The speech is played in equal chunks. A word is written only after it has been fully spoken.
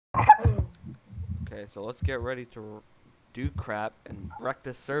Okay, so let's get ready to do crap and wreck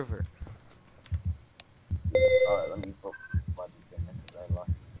this server. Alright, let me put my beacon in because I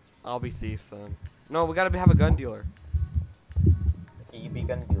lost. I'll be thief then. No, we gotta have a gun dealer. Okay, you be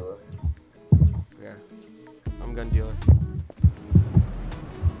gun dealer. Yeah, I'm gun dealer.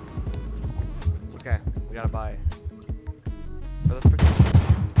 Okay, we gotta buy it. Where the frick?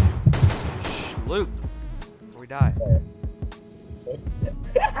 Shh, Luke, before we die.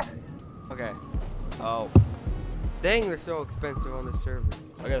 Okay. Oh. Dang, they're so expensive on this server.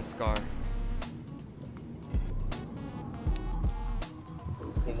 I got a scar.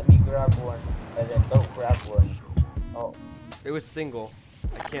 Okay, let me grab one, and then don't grab one. Oh. It was single.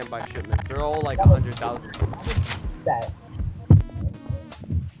 I can't buy shipments. They're all like 100,000. That.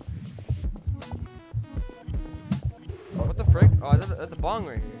 What the frick? Oh, that's the bong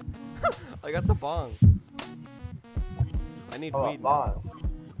right here. I got the bong. I need weed. Well,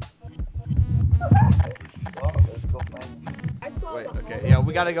 let's go find. Wait, okay, yeah,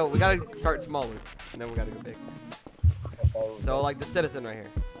 we gotta start smaller, and then we gotta go big. So, like the citizen right here.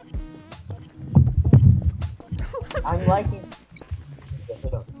 I'm liking. You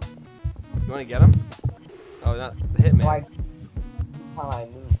wanna get him? Oh, not the hitman. Like, how I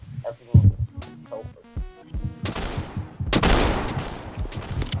move, everything is over.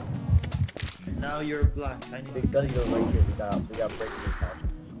 Now you're black. I need The gun go right here. We gotta break this house.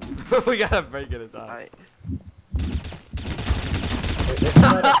 We gotta break it inside. Alright.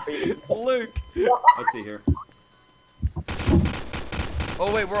 Luke! Okay, here.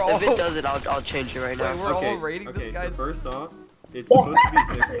 Oh wait, we're all. If it does it, I'll change it right now. Wait, we're all rating okay, this guy's. so first off, it's supposed to be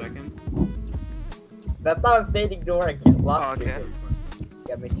 6 seconds. That's not a standing door. I can't lock Oh, okay. it.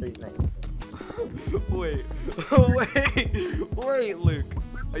 Yeah, make sure he's nice. Wait, wait, Luke.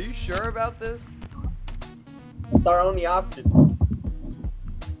 Are you sure about this? It's our only option.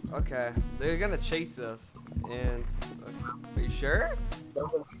 Okay, they're gonna chase us, and are you sure? I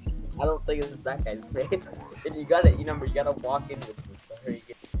don't think it's that guy's face. And you gotta, you gotta walk in with me. So here you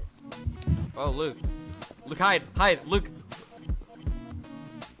get this. Oh, Luke. Luke, hide, Luke.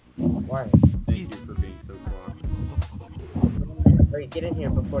 Why? Thank you for being so cooperative. Hurry, get in here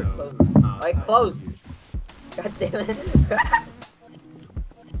before it No. closes. I Like, close. God damn it.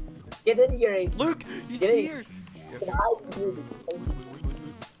 Get in here, Ace. Luke, he's Get in. here. Get out of here.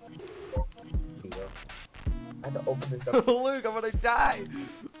 I have to open this up. Luke, I'm gonna die.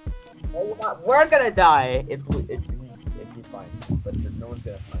 No, we're not. We're gonna die if you find it, but no one's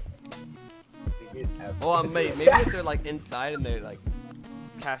gonna find it. We did have- Well, maybe if they're like inside and they're like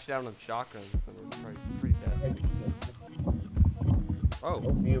cash down on shotguns, then we're probably pretty dead. Oh,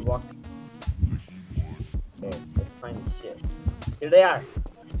 Oh, you walk. Okay, let's find the shit. Here they are.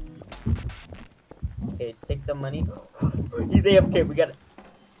 Okay, take the money. He's AFK. We gotta.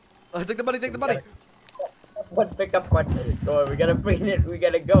 take the money, take the money. One pick up one. Go on, we gotta bring it. We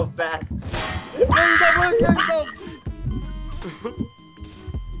gotta go fast.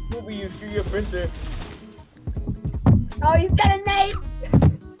 Movie, you shoot your printer. Oh, he's got a knife!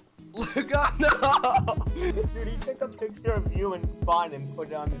 Luke, oh no! Dude, he took a picture of you and Spawn and put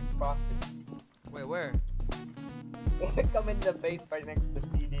it on his profile. Wait, where? Come in the base right next to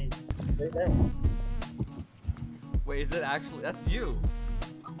CD. Right there. Wait, is it actually? That's you.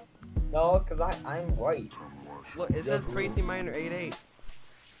 No, cause I'm white. Look, it says Crazy Miner 88.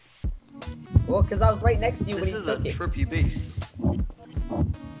 Well, cause I was right next to you when This he is a took it. trippy base.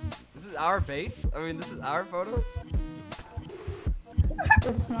 This is our base? I mean, this is our photos?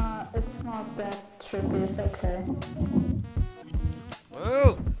 It's not that trippy, it's okay.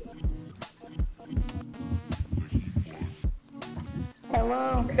 Whoa!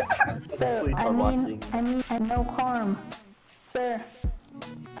 Hello? Sir, Please stop watching. I no harm. Sir,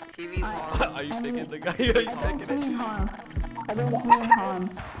 TV harm. Are you picking the guy? Are you I don't picking mean it? harm. I don't mean harm.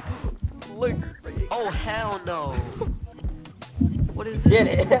 Luke! Oh hell no! What is this? Get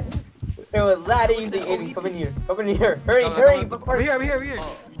it? It was that easy, Aiden. Come in here. Come in here. Hurry, hurry. Before I'm here, I'm here, I'm here.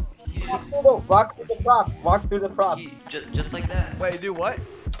 Oh, Walk through the prop. Walk through the prop. just like that. Wait, do what?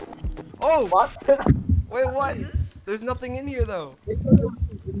 Oh! Walk through the Wait, what? There's nothing in here though.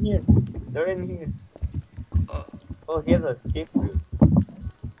 in here. They're in here. Oh, he has an escape route.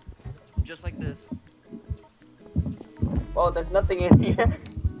 Just like this. Oh, there's nothing in here.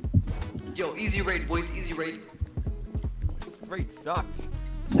 Yo, easy raid, boys, easy raid. This raid sucks.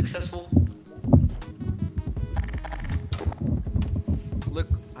 Successful. Look,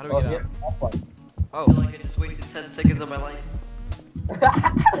 how do we Oh, get here's out? that one. I feel Oh. like I just wasted 10 seconds of my life.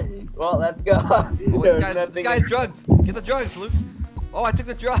 Well, let's go. Oh, There's this nothing guy's in- drugs. Get the drugs, Luke. Oh, I took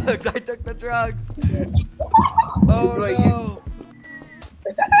the drugs. I took the drugs. Oh Wait, no.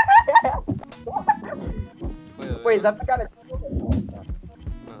 Wait, is that the guy that...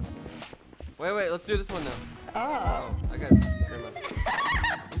 No. Wait, let's do this one now. Oh. I got never mind.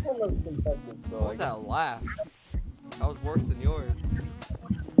 This one looks infected, so I What's that laugh? That was worse than yours.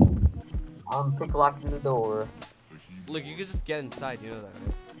 I'm pick locking the door. Look, you could just get inside, you know that,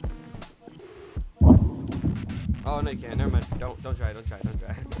 right? Oh no, you can't. Never mind. Don't try.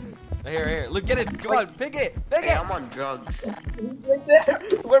 Here. Look, get it. Come on, pick it. Hey, I'm on drugs. He's right there.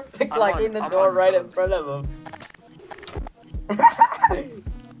 We're pick locking the I'm door on right in drugs. front of him.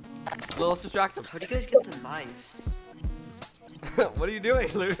 Well, let's distract him. Where do you guys get the knives? What are you doing,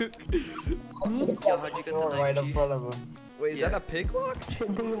 Luke? Yo, how'd you get the Door right in knife? front of him. Wait, is Yeah. that a pick lock? Do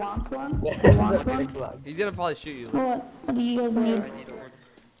you want one? Do Yeah, you want one? pick lock. He's gonna probably shoot you. Luke. What do you guys need? I need one.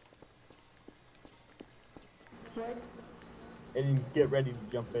 And you get ready to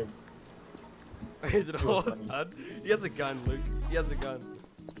jump in. Is it almost done? He has a gun, Luke. He has a gun.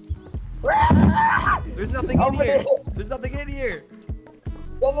 There's nothing in Open here. it. There's nothing in here.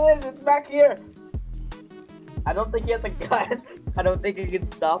 Come in, it's back here. I don't think he has a gun. I don't think he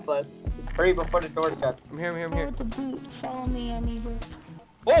can stop us. Hurry before the door shuts. I'm here. Follow the boot. Follow me. I need it.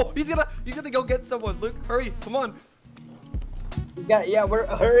 Oh, he's gonna go get someone. Luke, hurry, come on. Yeah, we're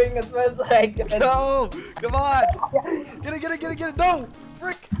hurrying as fast as I can. No, come on. Get it. No,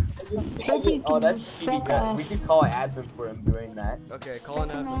 frick. Oh, that's cheating. We could call an admin for him doing that. Okay, call an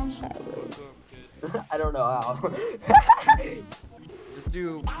admin. I don't know how. Just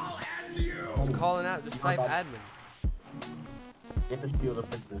do. Call an admin. Just type admin. Get to steal the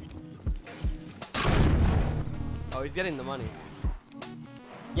princess. Oh, he's getting the money.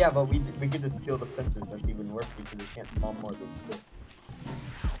 Yeah, but we could just steal the princess. That's even worse because we can't spawn more than two.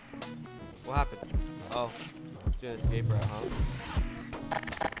 What happened? Oh, it's an escape route, huh?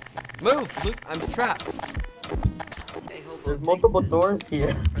 Move, Luke. I'm trapped. Hey, hobo, There's take- multiple doors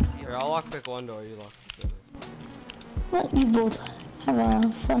here. Here, I'll lockpick one door. You lock the other. What? You both have a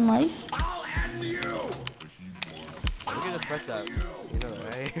fun life? You can just press that. You know that,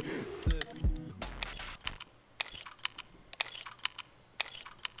 right?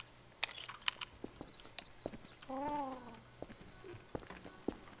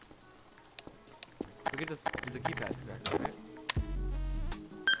 We can just do the keypad correctly, right?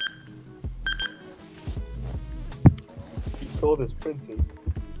 He stole this princess.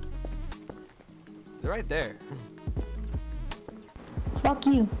 They're right there. Fuck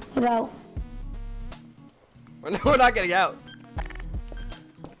you. Get out. We're not getting out.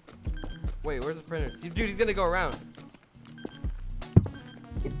 Wait, where's the printer? Dude, he's gonna go around.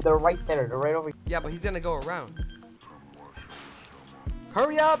 They're right there. They're right over here. Yeah, but he's gonna go around.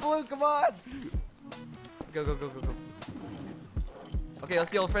 Hurry up, Luke, come on! Go. Okay, let's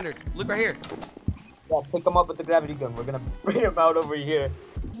see all the printers. Luke, right here. Yeah, pick him up with the gravity gun. We're gonna bring him out over here.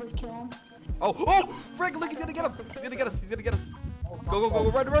 You kill him. Oh, Frank, Luke, he's gonna get him. He's gonna get us. Go,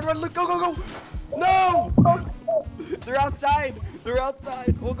 run, Luke, go. No! They're outside.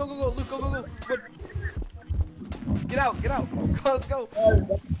 Oh, go, Luke, go. Run. Get out. Come on, let's go.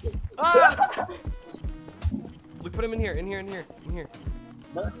 Ah! Luke, put him in here.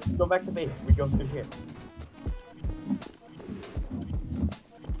 No, go back to base. We go through here.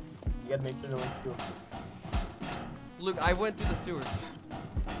 You gotta make sure no one's stealing. Luke, I went through the sewers.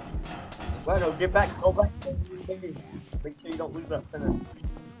 Bueno, get back. Go back. Make sure you don't lose that printer.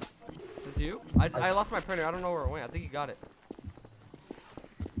 Is you? I lost my printer. I don't know where it went. I think you got it.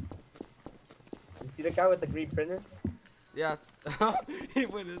 You see the guy with the green printer? Yeah, he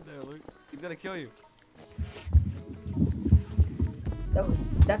went in there, Luke. He's gonna kill you.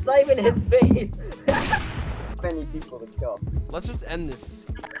 That's not even his face. Many people to kill. Let's just end this.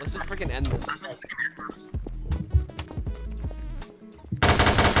 Let's just freaking end this.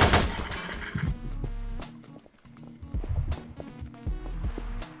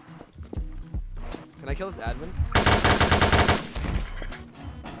 Can I kill this admin?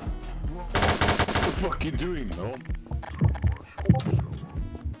 What the fuck you doing, no?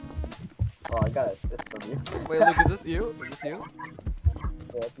 Oh, I got an assist from you. Wait, Luke, is this you?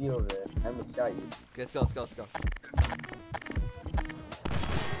 Yeah, it's you over there. I almost shot you. Okay, let's go.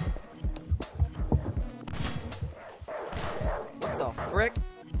 What the frick?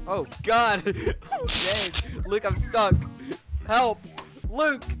 Oh god! Okay, Luke, I'm stuck. Help!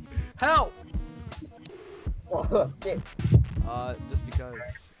 Luke! Help! Oh, shit. Just because.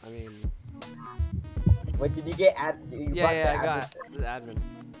 I mean. Wait, did you get I got the admin.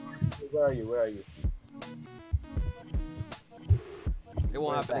 Where are you? It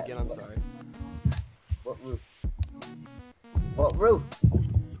won't Where's happen that? again, I'm sorry. What roof?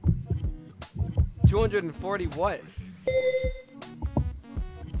 240 what?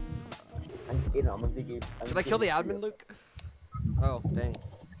 I'm gonna think Should I kill the admin, Luke? Oh, dang.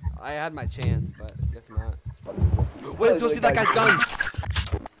 I had my chance, but guess not. Wait, let's go see that guy's gun.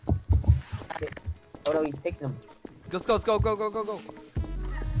 Oh no, he's taking them. Let's go, go, go, go, go, go.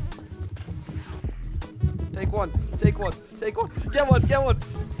 Take one, take one, take one. Get one, get one.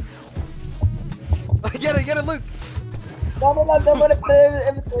 Get it, Luke. No, put it in the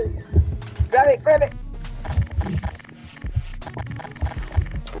inventory. Grab it.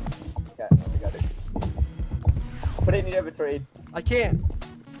 Okay, I got it. Put it in your inventory. I can't.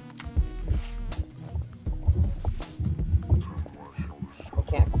 I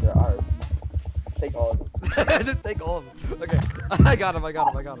can't, they're ours. Take all of them. Just take all of them. Okay, I got him.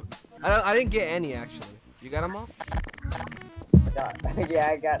 I didn't get any, actually. You got them all? Yeah,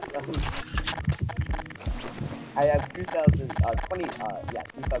 I got I have 2020, yeah,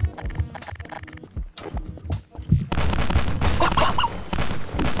 2001.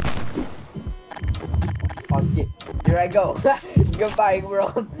 Oh shit, here I go. Goodbye,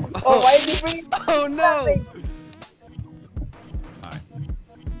 world. Oh, why did you bring Oh no! nothing? Hi.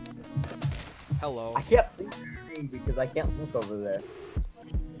 Hello. I can't see anything because I can't look over there.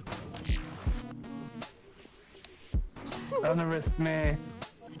 Underwrist me.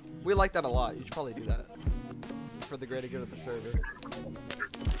 We like that a lot. You should probably do that. For the greater good of the server.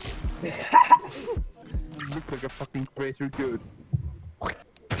 You look like a fucking greater good.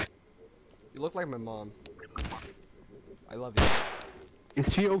 You look like my mom. I love you.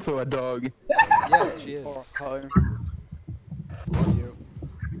 Is she also a dog? Yes, she is. Love you.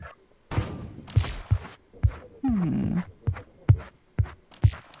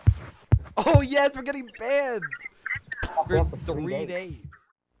 Oh yes, we're getting banned! For 3 days.